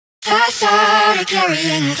Pass out of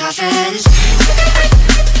carrying coffins.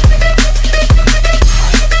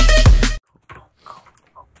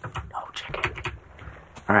 No chicken.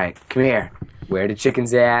 Alright, come here. Where the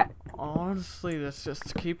chicken's at? Honestly, this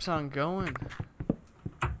just keeps on going.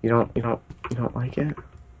 You don't like it?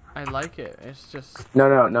 I like it. It's just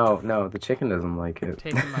No. The chicken doesn't like it.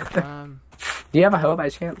 taking my time. Do you have a hoe by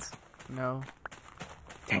chance? No.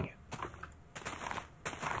 Dang it.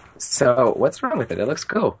 So, what's wrong with it? It looks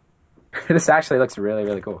cool. This actually looks really,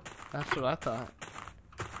 really cool. That's what I thought.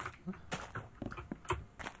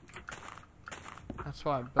 That's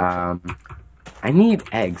why I built it. I need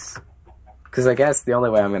eggs. Because I guess the only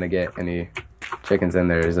way I'm going to get any chickens in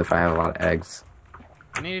there is if I have a lot of eggs.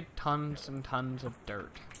 I need tons and tons of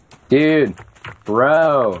dirt. Dude,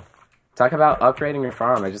 bro. Talk about upgrading your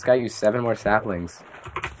farm. I just got you 7 more saplings.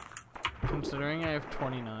 Considering I have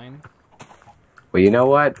 29. Well, you know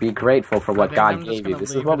what? Be grateful for what think God I'm just gave you. gonna This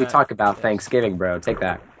is leave what it we at talk about this. Thanksgiving, bro. Take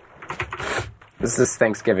that. This is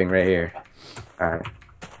Thanksgiving right here. Alright.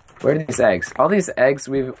 Where are these eggs? All these eggs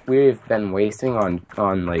we've been wasting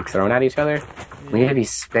on like throwing at each other. We need to be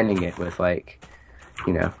spending it with like,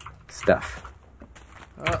 you know, stuff.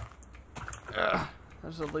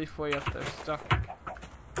 There's a leaf way up there stuck.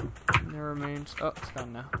 And there remains. Oh, it's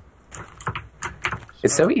gone now.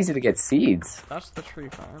 It's so easy to get seeds. That's the tree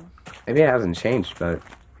farm. Maybe it hasn't changed, but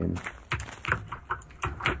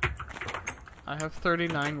I have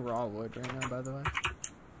 39 raw wood right now, by the way.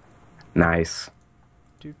 nice.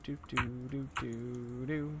 Do do do do do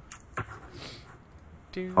do.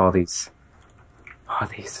 Do. All these.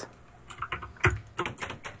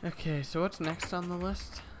 Okay, so what's next on the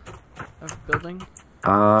list of building?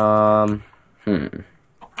 I'm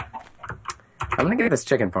gonna get this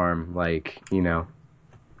chicken farm, like, you know.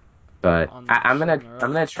 But On the I'm center.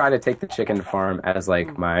 gonna try to take the chicken farm as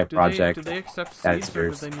like my project. Do they accept That's seeds or do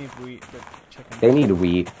yours. they need wheat? The chicken. They need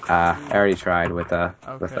wheat. I already tried with Okay.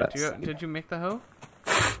 us. Did you make the hoe?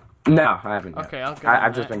 No, I haven't yet. Okay, I'll get I've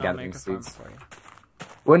on just that been and I'll gathering make a farm seeds. for you.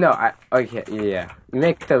 Well, no, okay, yeah. You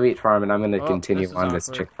make the wheat farm, and I'm gonna Oh, continue this is on this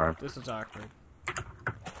awkward. chicken farm. This is awkward.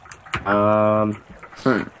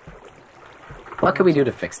 What could we do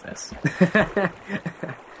to fix this?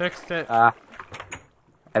 Fixed it.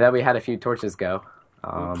 And then we had a few torches go.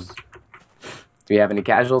 Oops. Do we have any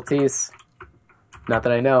casualties? Not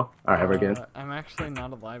that I know. Alright, we're good. I'm actually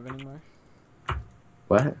not alive anymore.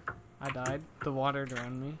 What? I died. The water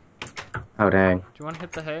drowned me. Oh, dang. Do you want to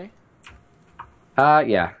hit the hay?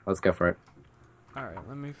 Yeah, let's go for it. Alright,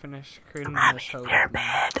 let me finish creating this hoe.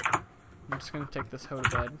 I'm just gonna take this hoe to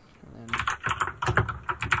bed. And then...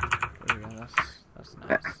 There we go, that's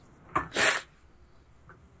nice.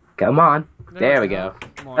 Come on. There we go.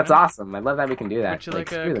 go. Morning. That's awesome. I love that we can do that. Would you like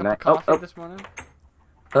screw a the cup of night. coffee this morning?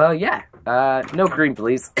 Yeah. No green,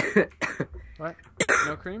 please. What?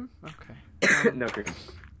 No cream? Okay. No green.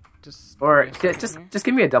 Just Or give me a second here. just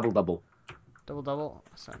give me a double. Double?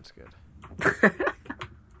 Sounds good.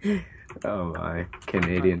 Oh my,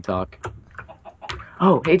 Canadian talk.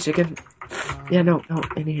 Oh, hey chicken. Yeah, no,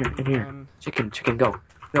 in here. Chicken, go.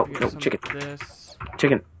 No, chicken. This.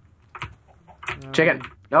 Chicken.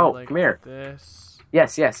 No, Like come here. This.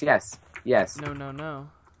 Yes. No.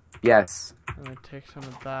 Yes. I'm gonna take some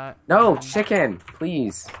of that. No, and- chicken,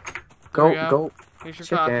 please. There we Go. Here's your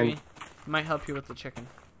chicken. coffee. Might help you with the chicken.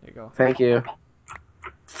 There you go. Thank you.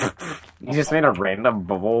 You just made a random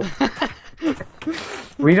bowl.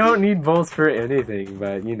 We don't need bowls for anything,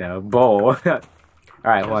 but you know, bowl.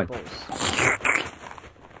 Alright, one. Bowls.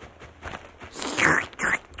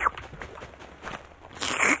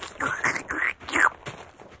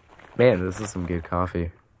 Man, this is some good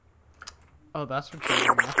coffee. Oh, that's what you're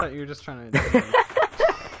doing. I thought you were just trying to.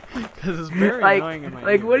 Because it's very annoying in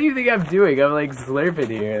my ear. what do you think I'm doing? I'm like slurping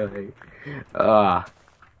here. Alright.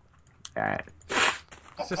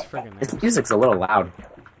 It's just friggin' This nice. music's a little loud.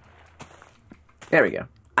 There we go.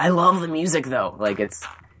 I love the music though. Like it's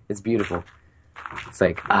beautiful. It's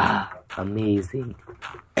like amazing.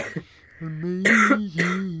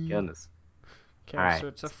 Goodness. Okay, Alright. so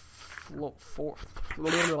it's a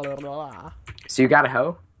So you got a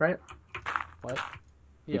hoe, right? What?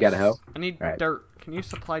 You got a hoe? I need Alright. dirt. Can you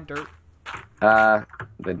supply dirt?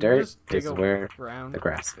 The dirt Just dig is a where ground. the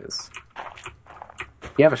grass is.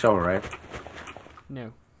 You have a shovel, right?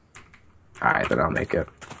 No. Alright, then I'll make it.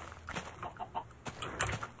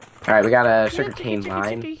 Alright, we got a sugarcane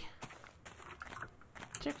line.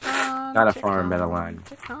 Chicken, Not a farm, but a line.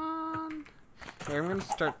 Chicken. Okay, I'm gonna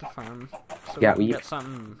start the farm. So Yeah, we we- can get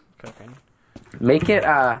something cooking. Make it,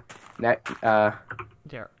 There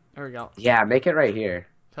we go. yeah, make it right here.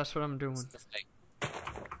 That's what I'm doing.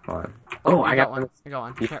 Hold on. Oh, You I got one. I got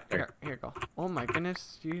one. Yeah. Here, go. Oh my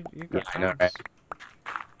goodness, you got I know, tons.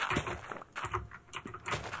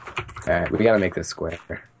 Alright, we gotta make this square.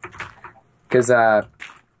 Because,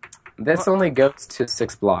 this What? only goes to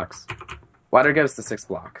 6 blocks. Water goes to 6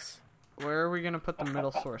 blocks. Where are we gonna put the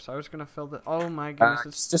middle source? I was gonna fill the. Oh my goodness,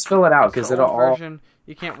 it's Just fill it out, it's the because it'll old all... version.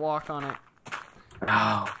 You can't walk on it.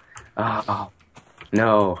 Oh,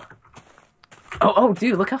 no. Oh,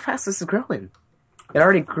 dude, look how fast this is growing. It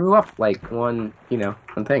already grew up like one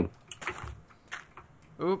thing.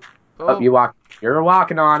 Oop. Oh, you're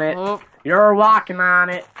walking on it. Oh. You're walking on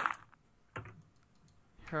it.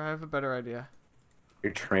 Here, I have a better idea.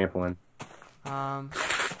 You're trampling.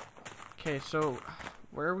 Okay, so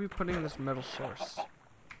where are we putting this middle source?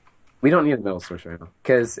 We don't need a middle source right now.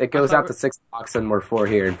 Because it goes out to 6 blocks and we're 4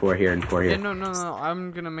 here and 4 here and 4 here. Yeah, no.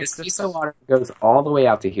 I'm gonna make This this. piece of water goes all the way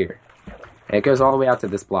out to here. And it goes all the way out to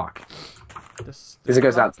this block. This Because it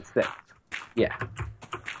goes block, out to 6. Yeah.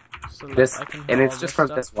 so that This I can and have it's all just this from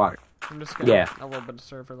this stuff. water. I'm just gonna Yeah. a little bit of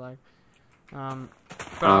server lag.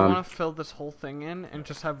 But I want to fill this whole thing in and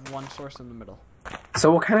just have one source in the middle,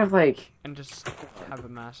 So we'll kind of like and just have a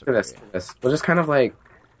massive look at this. area. Look at this. We'll just kind of like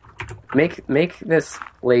make this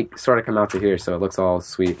lake sort of come out to here so it looks all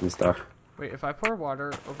sweet and stuff. Wait, if I pour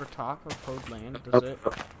water over top of code land, does it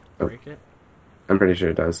break it? I'm pretty sure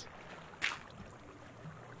it does.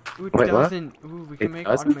 Ooh, it Wait, what? doesn't. Ooh, we can It make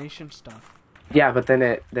doesn't? automation stuff. Yeah, but then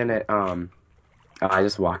it oh, I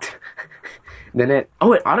just walked. It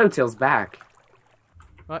auto tails back.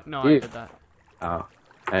 What? No, Dude. I did that. Oh,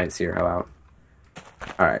 I didn't see her how out.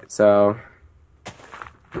 All right, so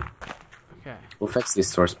Okay. we'll fix these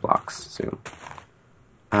source blocks soon.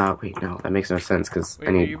 Wait, no, that makes no sense because Wait,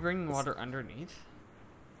 I are need. you bringing water underneath?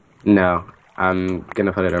 No, I'm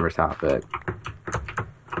gonna put it over top, but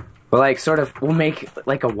like sort of, we'll make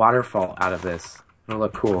like a waterfall out of this. It'll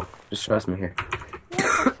look cool. Just trust me here.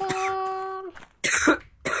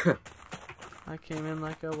 I came in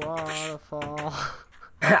like a waterfall.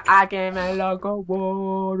 I came in like a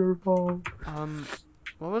waterfall.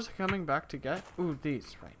 What was I coming back to get? Ooh,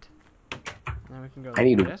 these, right. Now we can go I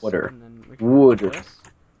need this, water. and then we can go Water. this.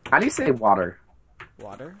 How do you say water?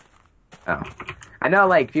 Water? Oh, I know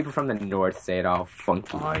like people from the north say it all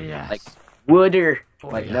funky. Oh, yes. Like water. Oh,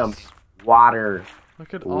 like yes. no, water.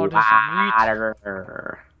 Look at all this wheat. Water.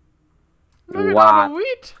 Look at all the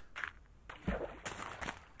wheat.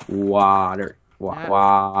 Water. Yeah.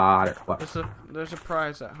 Water. There's a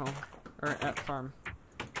prize at home. Or at farm.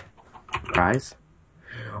 Prize?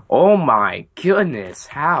 Oh my goodness,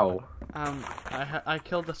 how? I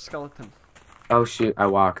killed a skeleton. Oh shoot, I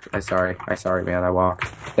walked. I sorry, man, I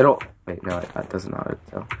walked. It'll... Wait, no, that doesn't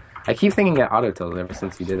auto-till. I keep thinking it auto-tills ever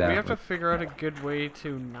since you did that. We have to figure out a good way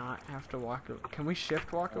to not have to walk over. Can we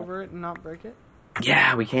shift walk over it and not break it?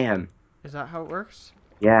 Yeah, we can. Is that how it works?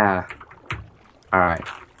 Yeah. Alright.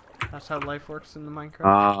 That's how life works in the Minecraft?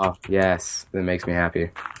 Oh, yes. That makes me happy.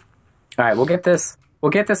 Alright, we'll get this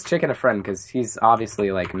chicken a friend, because he's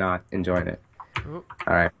obviously, like, not enjoying it. Ooh,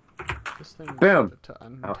 Alright. this thing Boom. to Oh,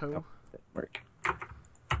 untow. no, didn't work.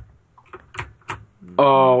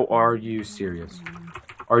 Oh, are you serious?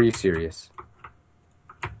 Are you serious?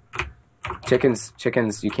 Chickens,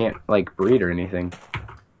 you can't, like, breed or anything.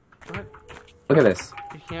 What? Look at this.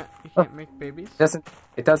 You can't make babies?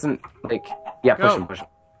 It doesn't, like... Yeah, push Go. him, push him.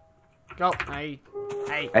 Go. Hey.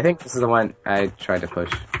 I think this is the one I tried to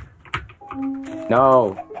push.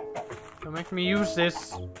 No, Don't make me use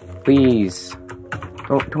this. please.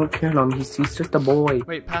 Don't kill him. He's just a boy.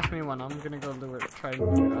 Wait, pass me one. I'm gonna go try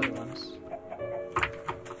and do other ones.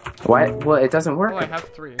 What? Well, it doesn't work. Oh, I have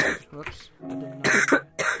 3. Whoops. I didn't know.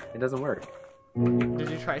 It doesn't work. Did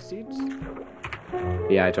you try seeds?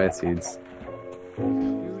 Yeah, I tried seeds.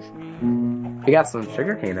 Excuse me. We got some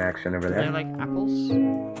sugarcane action over Are they there. like apples?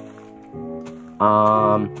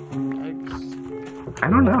 Eggs? I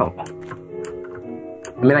don't know.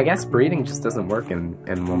 I mean, I guess breeding just doesn't work in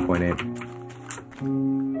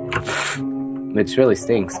 1.8. Which really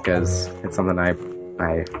stinks because it's something I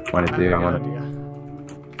want to do. I want to.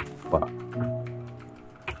 Well.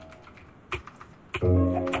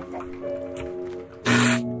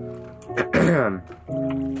 There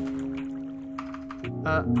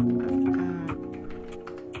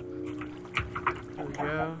we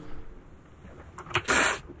go.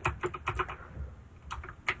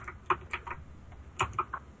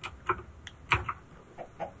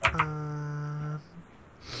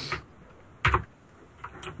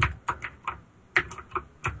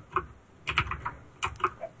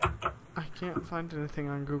 I can't find anything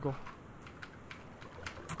on Google.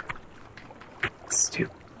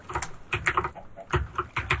 Stupid.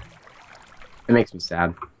 It makes me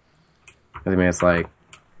sad. I mean, it's like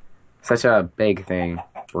such a big thing,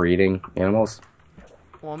 breeding animals.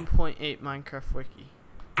 1.8 Minecraft wiki.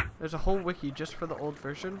 There's a whole wiki just for the old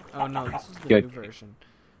version. Oh no, this is the Good. new version.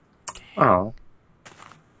 Oh.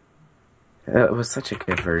 It was such a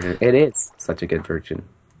good version. It is such a good version.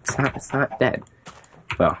 It's not dead.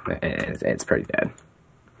 Well, it's pretty dead.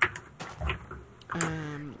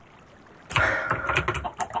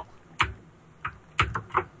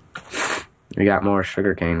 We got more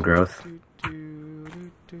sugarcane growth.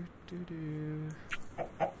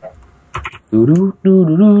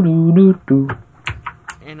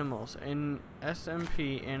 Animals. In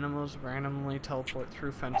SMP, animals randomly teleport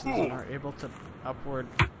through fences and are able to teleport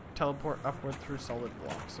upward through solid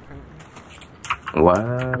blocks, apparently.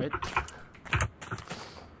 What? Wait.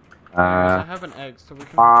 I have an egg, so we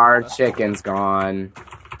can... Our chicken's gone.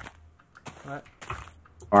 What?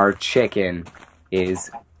 Our chicken is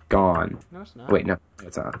gone. No, it's not. Wait, no,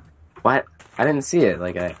 it's not. What? I didn't see it.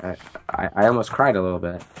 Like, I almost cried a little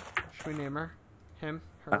bit. Should we name her? Him?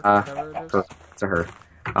 Her? Whatever it is? Her. It's a her.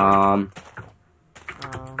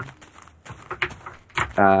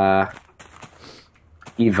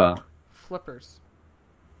 Eva. Flippers.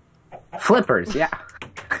 Flippers, yeah.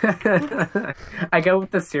 I go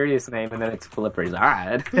with the serious name and then it's Flippers.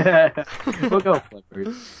 Alright. We'll go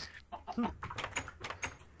Flippers.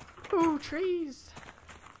 Ooh, trees.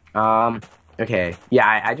 Okay.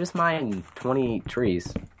 Yeah, I just mined 20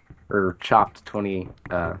 trees. Or chopped 20,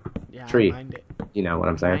 tree. Mind it. You know what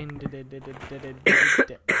I'm saying?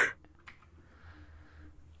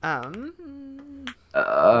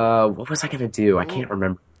 What was I gonna do? I can't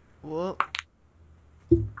remember. Whoa.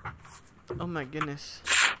 Oh my goodness.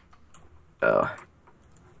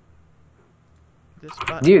 This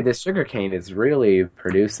button. Dude, this sugarcane is really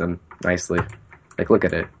producing nicely. Like, look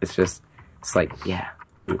at it. It's like, yeah.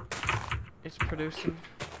 Ooh. It's producing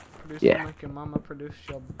Yeah. like your mama produced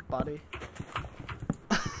your body.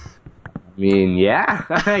 I mean, yeah,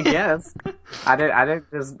 I guess. I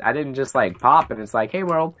didn't just like pop and it's like, hey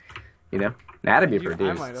world, you know, that'd be I might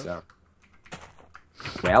produced. have. So,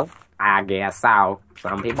 well, I guess so.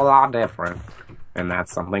 Some people are different, and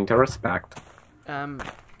that's something to respect.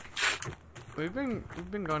 We've been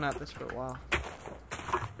going at this for a while.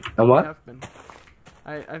 And We what? have been.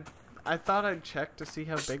 I thought I'd check to see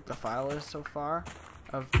how big the file is so far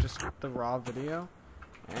of just the raw video,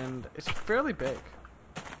 and it's fairly big.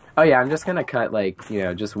 Oh yeah, I'm just gonna cut like, you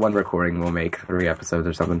know, just one recording. We'll make 3 episodes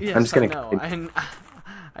or something. Yes, I'm just gonna. I know.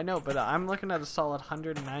 I know, but I'm looking at a solid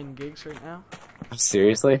 109 gigs right now.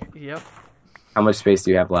 Seriously? Yep. How much space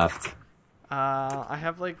do you have left? I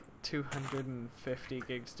have like 250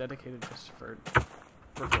 gigs dedicated just for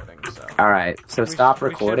recording. So. All right. So We stop should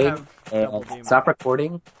recording. have double the And stop amount.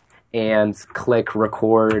 recording, and click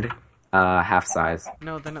record half size.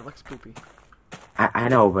 No, then it looks poopy. I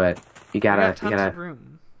know, but you I gotta got tons of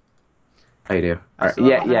room. Oh, you do. I All right. still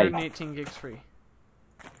have Yeah. 118 gigs free.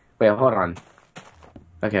 Wait, hold on.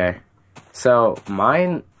 Okay. So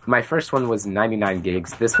my first one was 99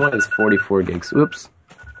 gigs. This one is 44 gigs. Oops.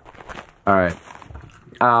 All right.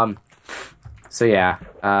 So yeah.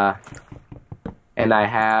 And I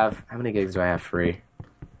have, how many gigs do I have free?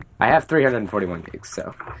 I have 341 gigs.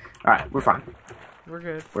 So, all right, we're fine. We're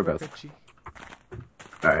good. We're both. Gucci.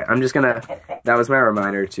 All right. I'm just gonna. That was my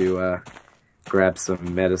reminder to grab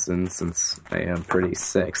some medicine since I am pretty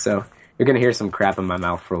sick. So you're gonna hear some crap in my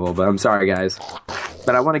mouth for a little bit. I'm sorry, guys.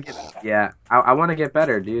 But I want to get, yeah, I want to get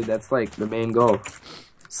better, dude. That's like the main goal.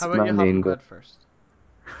 It's How about my you hop main in goal. bed first?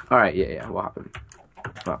 All right, yeah, we'll hop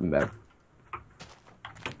in bed.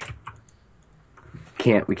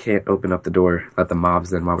 We can't open up the door, let the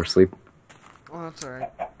mobs in while we're asleep. Oh, that's alright.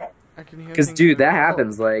 I can hear 'Cause, things dude, that in-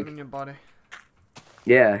 happens, like- in your body.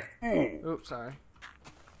 Yeah. Oops, sorry.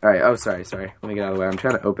 All right. Oh, sorry. Let me get out of the way. I'm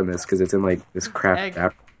trying to open this because it's in like this crap Egg.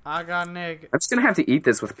 app. I got an egg. I'm just gonna have to eat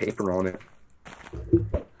this with paper on it.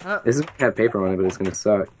 This is gonna have paper on it, but it's gonna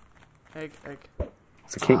suck. Egg.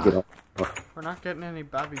 So I can't get off. We're not getting any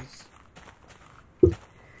babbies.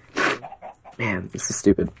 Man, this is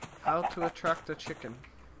stupid. How to attract a chicken.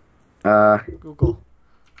 Google.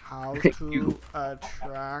 How to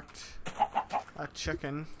attract a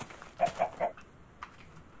chicken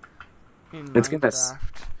in It's gonna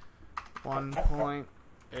Minecraft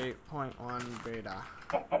 1.8.1 beta.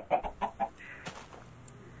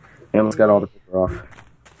 I almost got all the paper off.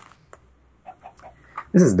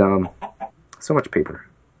 This is dumb. So much paper.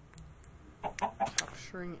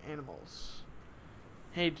 Capturing animals.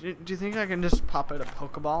 Hey, do you think I can just pop out a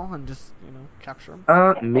Pokeball and just, capture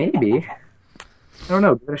them? Maybe. I don't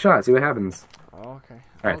know. Give it a shot. See what happens. Oh, okay.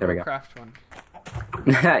 Alright, there we go. Craft one.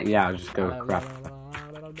 Yeah, I'll just go crap.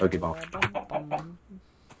 Pokeball.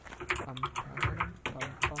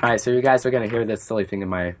 Alright, so you guys are gonna hear this silly thing in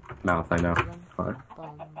my mouth, I know. Hold on.